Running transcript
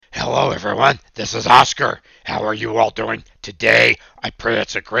Hello, everyone. This is Oscar. How are you all doing today? I pray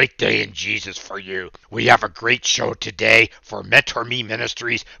it's a great day in Jesus for you. We have a great show today for Mentor Me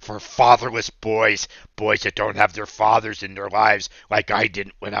Ministries for fatherless boys, boys that don't have their fathers in their lives like I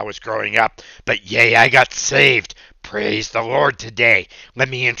didn't when I was growing up. But yay, I got saved. Praise the Lord today. Let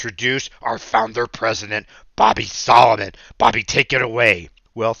me introduce our founder president, Bobby Solomon. Bobby, take it away.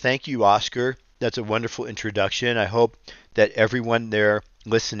 Well, thank you, Oscar. That's a wonderful introduction. I hope that everyone there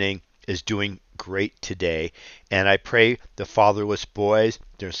listening is doing great today. And I pray the fatherless boys,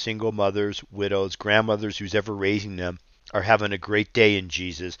 their single mothers, widows, grandmothers, who's ever raising them, are having a great day in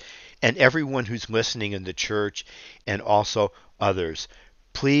Jesus. And everyone who's listening in the church and also others.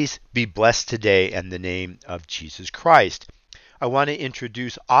 Please be blessed today in the name of Jesus Christ. I want to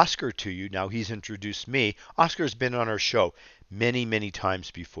introduce Oscar to you. Now he's introduced me. Oscar's been on our show many, many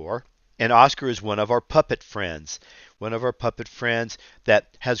times before. And Oscar is one of our puppet friends, that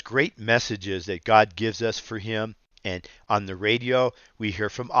has great messages that God gives us for him. And on the radio, we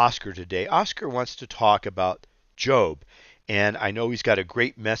hear from Oscar today. Oscar wants to talk about Job. And I know he's got a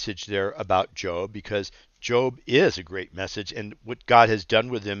great message there about Job because Job is a great message. And what God has done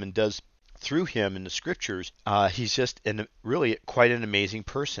with him and does through him in the scriptures, he's just really quite an amazing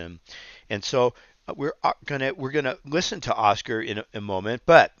person. And so we're gonna listen to Oscar in a moment,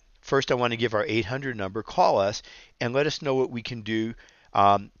 but first, I want to give our 800 number. Call us and let us know what we can do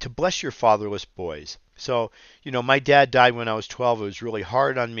to bless your fatherless boys. So, my dad died when I was 12. It was really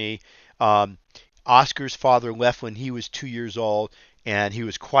hard on me. Oscar's father left when he was 2 years old, and he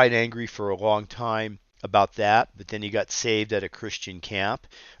was quite angry for a long time about that. But then he got saved at a Christian camp.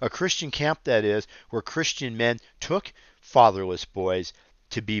 A Christian camp, that is, where Christian men took fatherless boys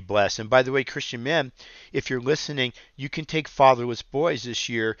to be blessed. And by the way, Christian men, if you're listening, you can take fatherless boys this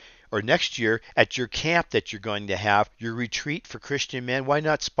year or next year at your camp that you're going to have, your retreat for Christian men. Why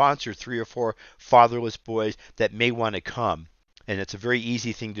not sponsor 3 or 4 fatherless boys that may want to come? And it's a very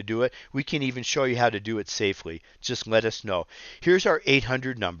easy thing to do it. We can even show you how to do it safely. Just let us know. Here's our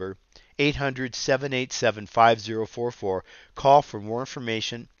 800 number, 800-787-5044. Call for more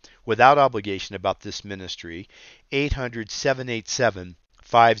information without obligation about this ministry,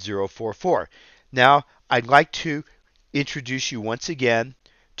 800-787-5044. Now, I'd like to introduce you once again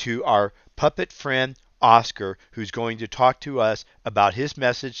to our puppet friend Oscar, who's going to talk to us about his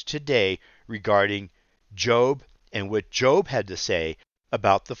message today regarding Job and what Job had to say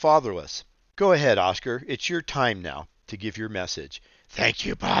about the fatherless. Go ahead, Oscar. It's your time now to give your message. Thank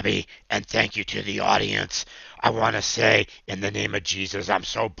you, Bobby, and thank you to the audience. I want to say, in the name of Jesus, I'm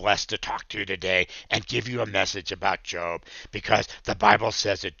so blessed to talk to you today and give you a message about Job, because the Bible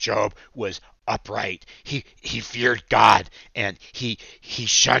says that Job was upright. He feared God, and he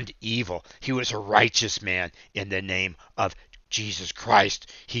shunned evil. He was a righteous man in the name of Jesus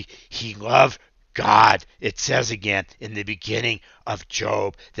Christ. He loved God. It says again in the beginning of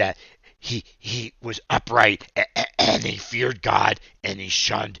Job that he was upright and he feared God and he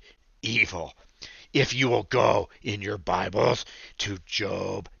shunned evil. If you will go in your Bibles to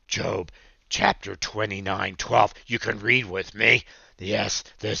Job chapter 29:12, you can read with me. Yes,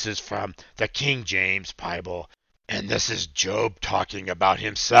 this is from the King James Bible. And this is Job talking about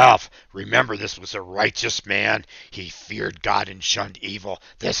himself. Remember, this was a righteous man. He feared God and shunned evil.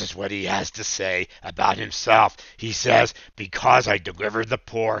 This is what he has to say about himself. He says, because I delivered the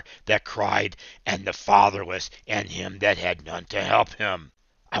poor that cried, and the fatherless, and him that had none to help him.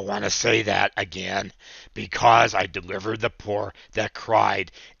 I want to say that again. Because I delivered the poor that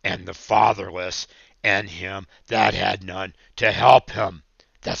cried, and the fatherless, and him that had none to help him.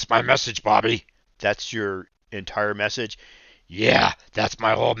 That's my message, Bobby. That's your entire message? Yeah, that's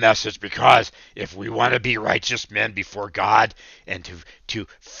my whole message, because if we want to be righteous men before God and to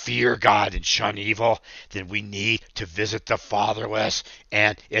fear God and shun evil, then we need to visit the fatherless.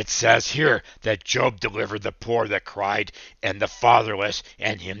 And it says here that Job delivered the poor that cried, and the fatherless,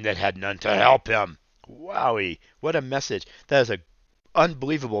 and him that had none to help him. Wowie, what a message. That is a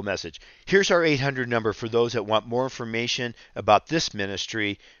unbelievable message. Here's our 800 number for those that want more information about this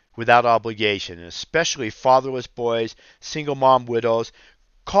ministry without obligation, especially fatherless boys, single mom widows.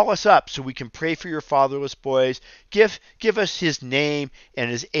 Call us up so we can pray for your fatherless boys. Give us his name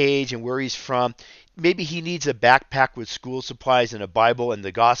and his age and where he's from. Maybe he needs a backpack with school supplies and a Bible and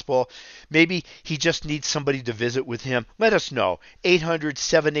the gospel. Maybe he just needs somebody to visit with him. Let us know.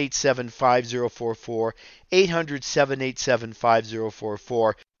 800-787-5044.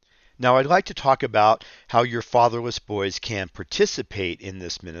 800-787-5044. Now, I'd like to talk about how your fatherless boys can participate in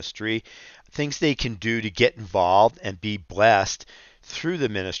this ministry, things they can do to get involved and be blessed through the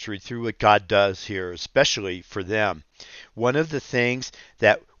ministry, through what God does here, especially for them. One of the things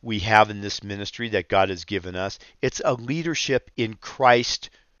that we have in this ministry that God has given us. It's a leadership in Christ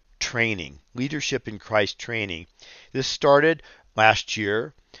training. Leadership in Christ training. This started last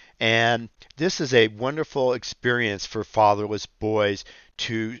year, and this is a wonderful experience for fatherless boys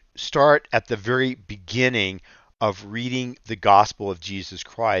to start at the very beginning of reading the gospel of Jesus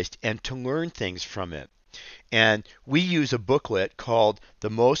Christ and to learn things from it. And we use a booklet called The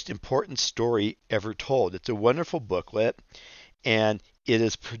Most Important Story Ever Told. It's a wonderful booklet, and it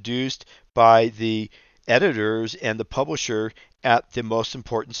is produced by the editors and the publisher at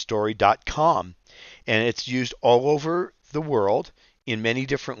themostimportantstory.com. And it's used all over the world in many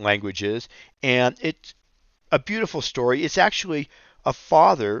different languages. And it's a beautiful story. It's actually a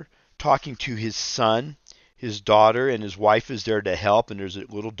father talking to his son, his daughter, and his wife is there to help, and there's a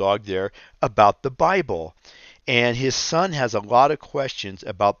little dog there, about the Bible. And his son has a lot of questions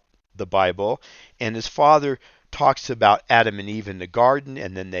about the Bible, and his father talks about Adam and Eve in the garden,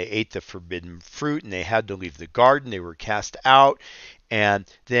 and then they ate the forbidden fruit, and they had to leave the garden. They were cast out. And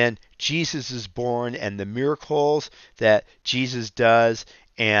then Jesus is born, and the miracles that Jesus does,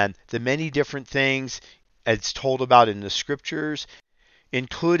 and the many different things it's told about in the scriptures,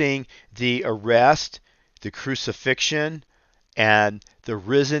 including the arrest, the crucifixion, and the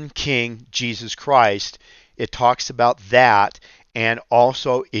risen King Jesus Christ. It talks about that, and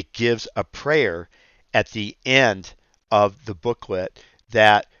also it gives a prayer at the end of the booklet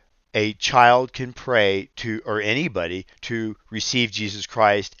that a child can pray to, or anybody, to receive Jesus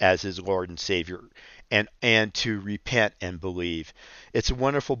Christ as his Lord and Savior, and to repent and believe. It's a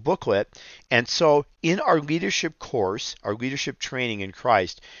wonderful booklet. And so in our leadership course, our leadership training in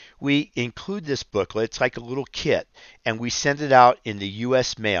Christ, we include this booklet. It's like a little kit, and we send it out in the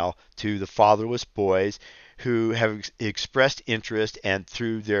U.S. mail to the fatherless boys who have expressed interest, and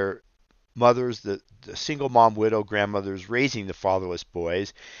through their mothers, the single mom widow grandmothers raising the fatherless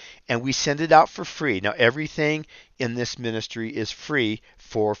boys, and we send it out for free. Now everything in this ministry is free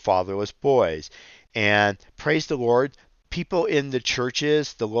for fatherless boys. And praise the Lord, people in the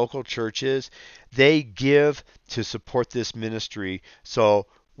churches, the local churches, they give to support this ministry so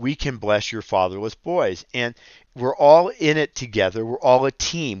we can bless your fatherless boys. And we're all in it together. We're all a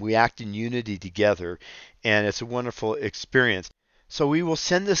team. We act in unity together, and it's a wonderful experience. So we will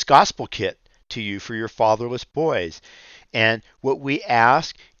send this gospel kit to you for your fatherless boys. And what we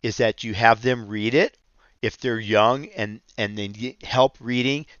ask is that you have them read it. If they're young and they need help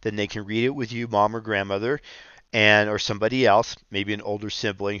reading, then they can read it with you, mom or grandmother, and or somebody else, maybe an older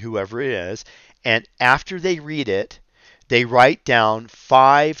sibling, whoever it is. And after they read it, they write down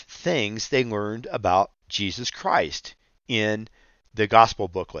 5 things they learned about Jesus Christ in the gospel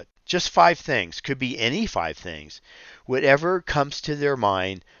booklet. Just 5 things. Could be any 5 things. Whatever comes to their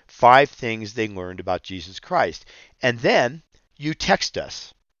mind, 5 things they learned about Jesus Christ. And then you text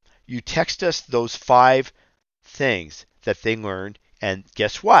us. You text us those 5 things that they learned, and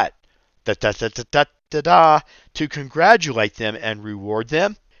guess what? Da, da, da, da, da, da, da. To congratulate them and reward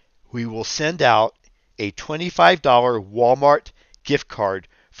them, we will send out a $25 Walmart gift card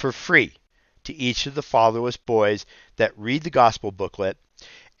for free to each of the fatherless boys that read the gospel booklet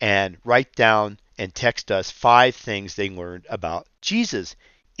and write down and text us 5 things they learned about Jesus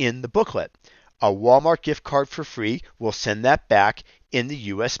in the booklet. A Walmart gift card for free. We'll send that back in the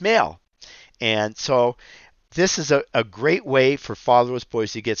U.S. mail. And so this is a great way for fatherless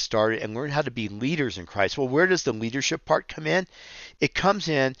boys to get started and learn how to be leaders in Christ. Well, where does the leadership part come in? It comes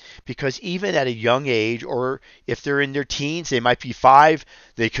in because even at a young age, or if they're in their teens, they might be 5,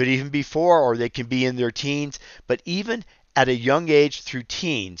 they could even be 4, or they can be in their teens. But even at a young age through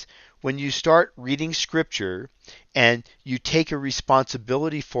teens, when you start reading scripture and you take a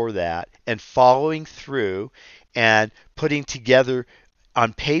responsibility for that and following through and putting together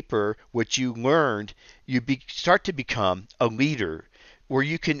on paper what you learned, you start to become a leader where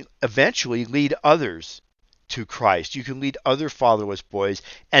you can eventually lead others to Christ. You can lead other fatherless boys.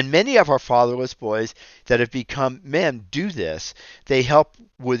 And many of our fatherless boys that have become men do this. They help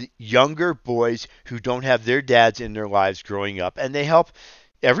with younger boys who don't have their dads in their lives growing up. And they help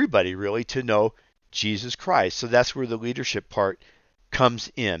everybody really to know Jesus Christ. So that's where the leadership part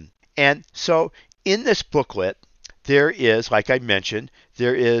comes in. And so in this booklet, there is, like I mentioned,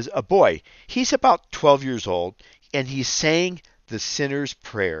 there is a boy. He's about 12 years old, and he's saying the sinner's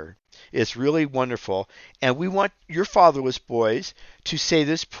prayer. It's really wonderful. And we want your fatherless boys to say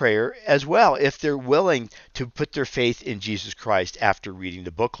this prayer as well if they're willing to put their faith in Jesus Christ after reading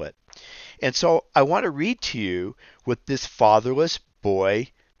the booklet. And so I want to read to you what this fatherless boy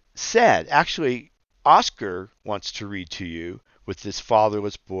said. Actually, Oscar wants to read to you what this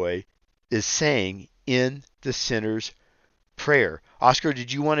fatherless boy is saying in the sinner's prayer. Oscar,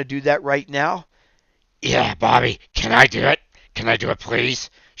 did you want to do that right now? Yeah, Bobby, can I do it? Can I do it, please?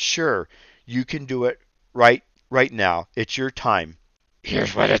 Sure, you can do it right now. It's your time.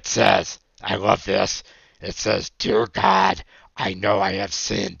 Here's what it says. I love this. It says, Dear God, I know I have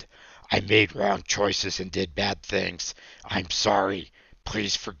sinned. I made wrong choices and did bad things. I'm sorry.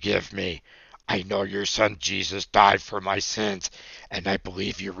 Please forgive me. I know your son Jesus died for my sins, and I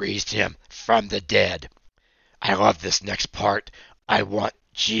believe you raised him from the dead. I love this next part. I want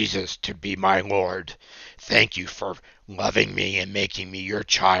Jesus to be my Lord. Thank you for loving me and making me your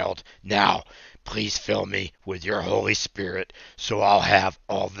child. Now, please fill me with your Holy Spirit so I'll have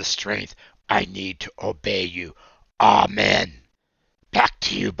all the strength I need to obey you. Amen. Back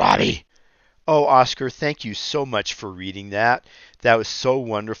to you, Bobby. Oh, Oscar, thank you so much for reading that. That was so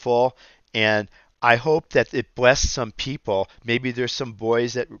wonderful. And I hope that it blessed some people. Maybe there's some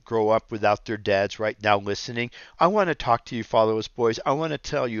boys that grow up without their dads right now listening. I want to talk to you, fatherless boys. I want to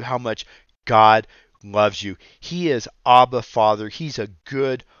tell you how much God loves you. He is Abba Father. He's a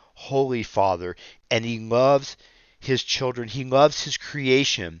good, holy Father. And He loves His children. He loves His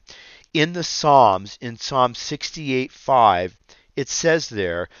creation. In the Psalms, in Psalm 68:5, it says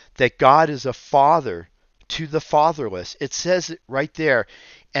there that God is a father to the fatherless. It says it right there.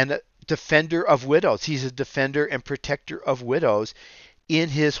 And a defender of widows. He's a defender and protector of widows in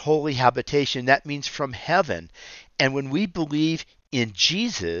his holy habitation. That means from heaven. And when we believe in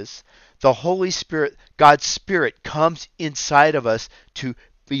Jesus, the Holy Spirit, God's Spirit, comes inside of us to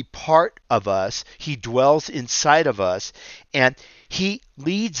be part of us. He dwells inside of us, and He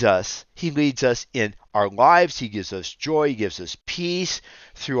leads us. He leads us in our lives. He gives us joy. He gives us peace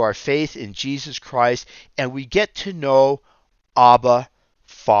through our faith in Jesus Christ, and we get to know Abba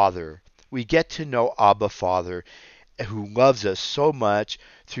Father. We get to know Abba Father, who loves us so much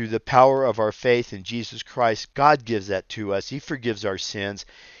through the power of our faith in Jesus Christ. God gives that to us. He forgives our sins.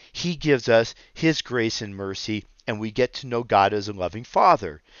 He gives us His grace and mercy, and we get to know God as a loving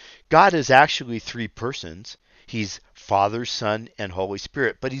Father. God is actually three persons. He's Father, Son, and Holy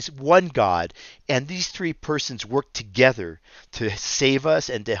Spirit, but He's one God, and these three persons work together to save us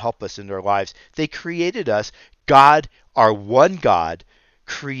and to help us in our lives. They created us. God, our one God,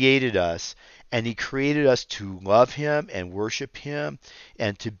 created us, and He created us to love Him and worship Him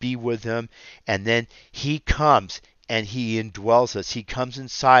and to be with Him. And then He comes and He indwells us. He comes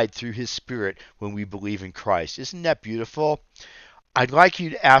inside through His Spirit when we believe in Christ. Isn't that beautiful? I'd like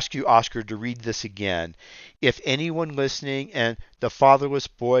you to ask you, Oscar, to read this again. If anyone listening, and the fatherless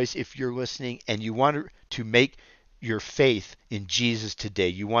boys, if you're listening and you want to make your faith in Jesus today,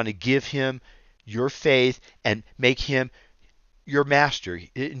 you want to give Him your faith and make Him your master,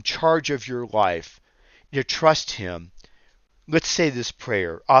 in charge of your life, you trust Him. Let's say this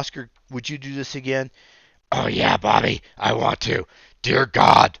prayer. Oscar, would you do this again? Oh, yeah, Bobby, I want to. Dear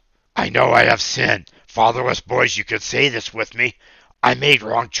God, I know I have sinned. Fatherless boys, you could say this with me. I made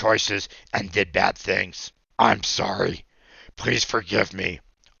wrong choices and did bad things. I'm sorry. Please forgive me.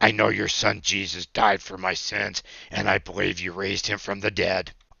 I know your son Jesus died for my sins, and I believe you raised him from the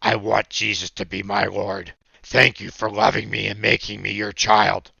dead. I want Jesus to be my Lord. Thank you for loving me and making me your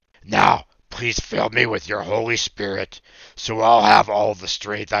child. Now, please fill me with your Holy Spirit, so I'll have all the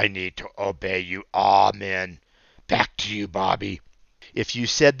strength I need to obey you. Amen. Back to you, Bobby. If you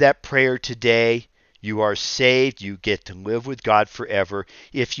said that prayer today, you are saved. You get to live with God forever.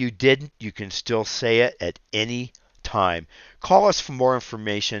 If you didn't, you can still say it at any time. Call us for more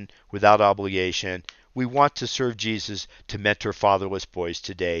information without obligation. We want to serve Jesus to mentor fatherless boys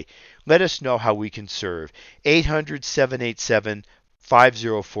today. Let us know how we can serve. 800-787-5044,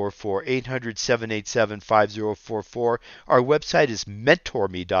 800-787-5044. Our website is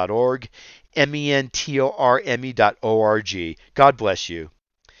mentorme.org, mentorme.org. God bless you.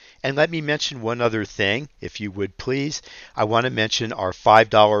 And let me mention one other thing, if you would please. I want to mention our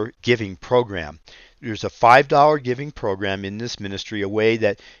 $5 giving program. There's a $5 giving program in this ministry, a way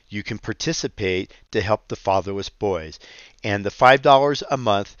that you can participate to help the fatherless boys. And the $5 a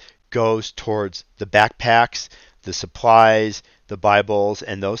month goes towards the backpacks, the supplies, the Bibles,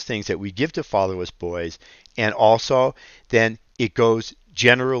 and those things that we give to fatherless boys. And also, then it goes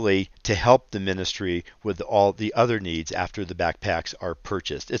generally to help the ministry with all the other needs after the backpacks are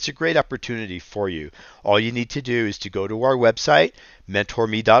purchased. It's a great opportunity for you. All you need to do is to go to our website,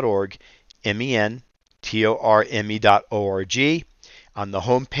 mentorme.org, mentorme.org. On the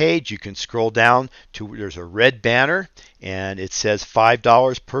home page, you can scroll down to, there's a red banner, and it says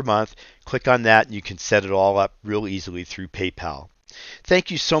 $5 per month. Click on that, and you can set it all up real easily through PayPal.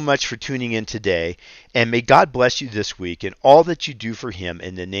 Thank you so much for tuning in today, and may God bless you this week in all that you do for Him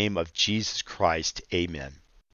in the name of Jesus Christ. Amen.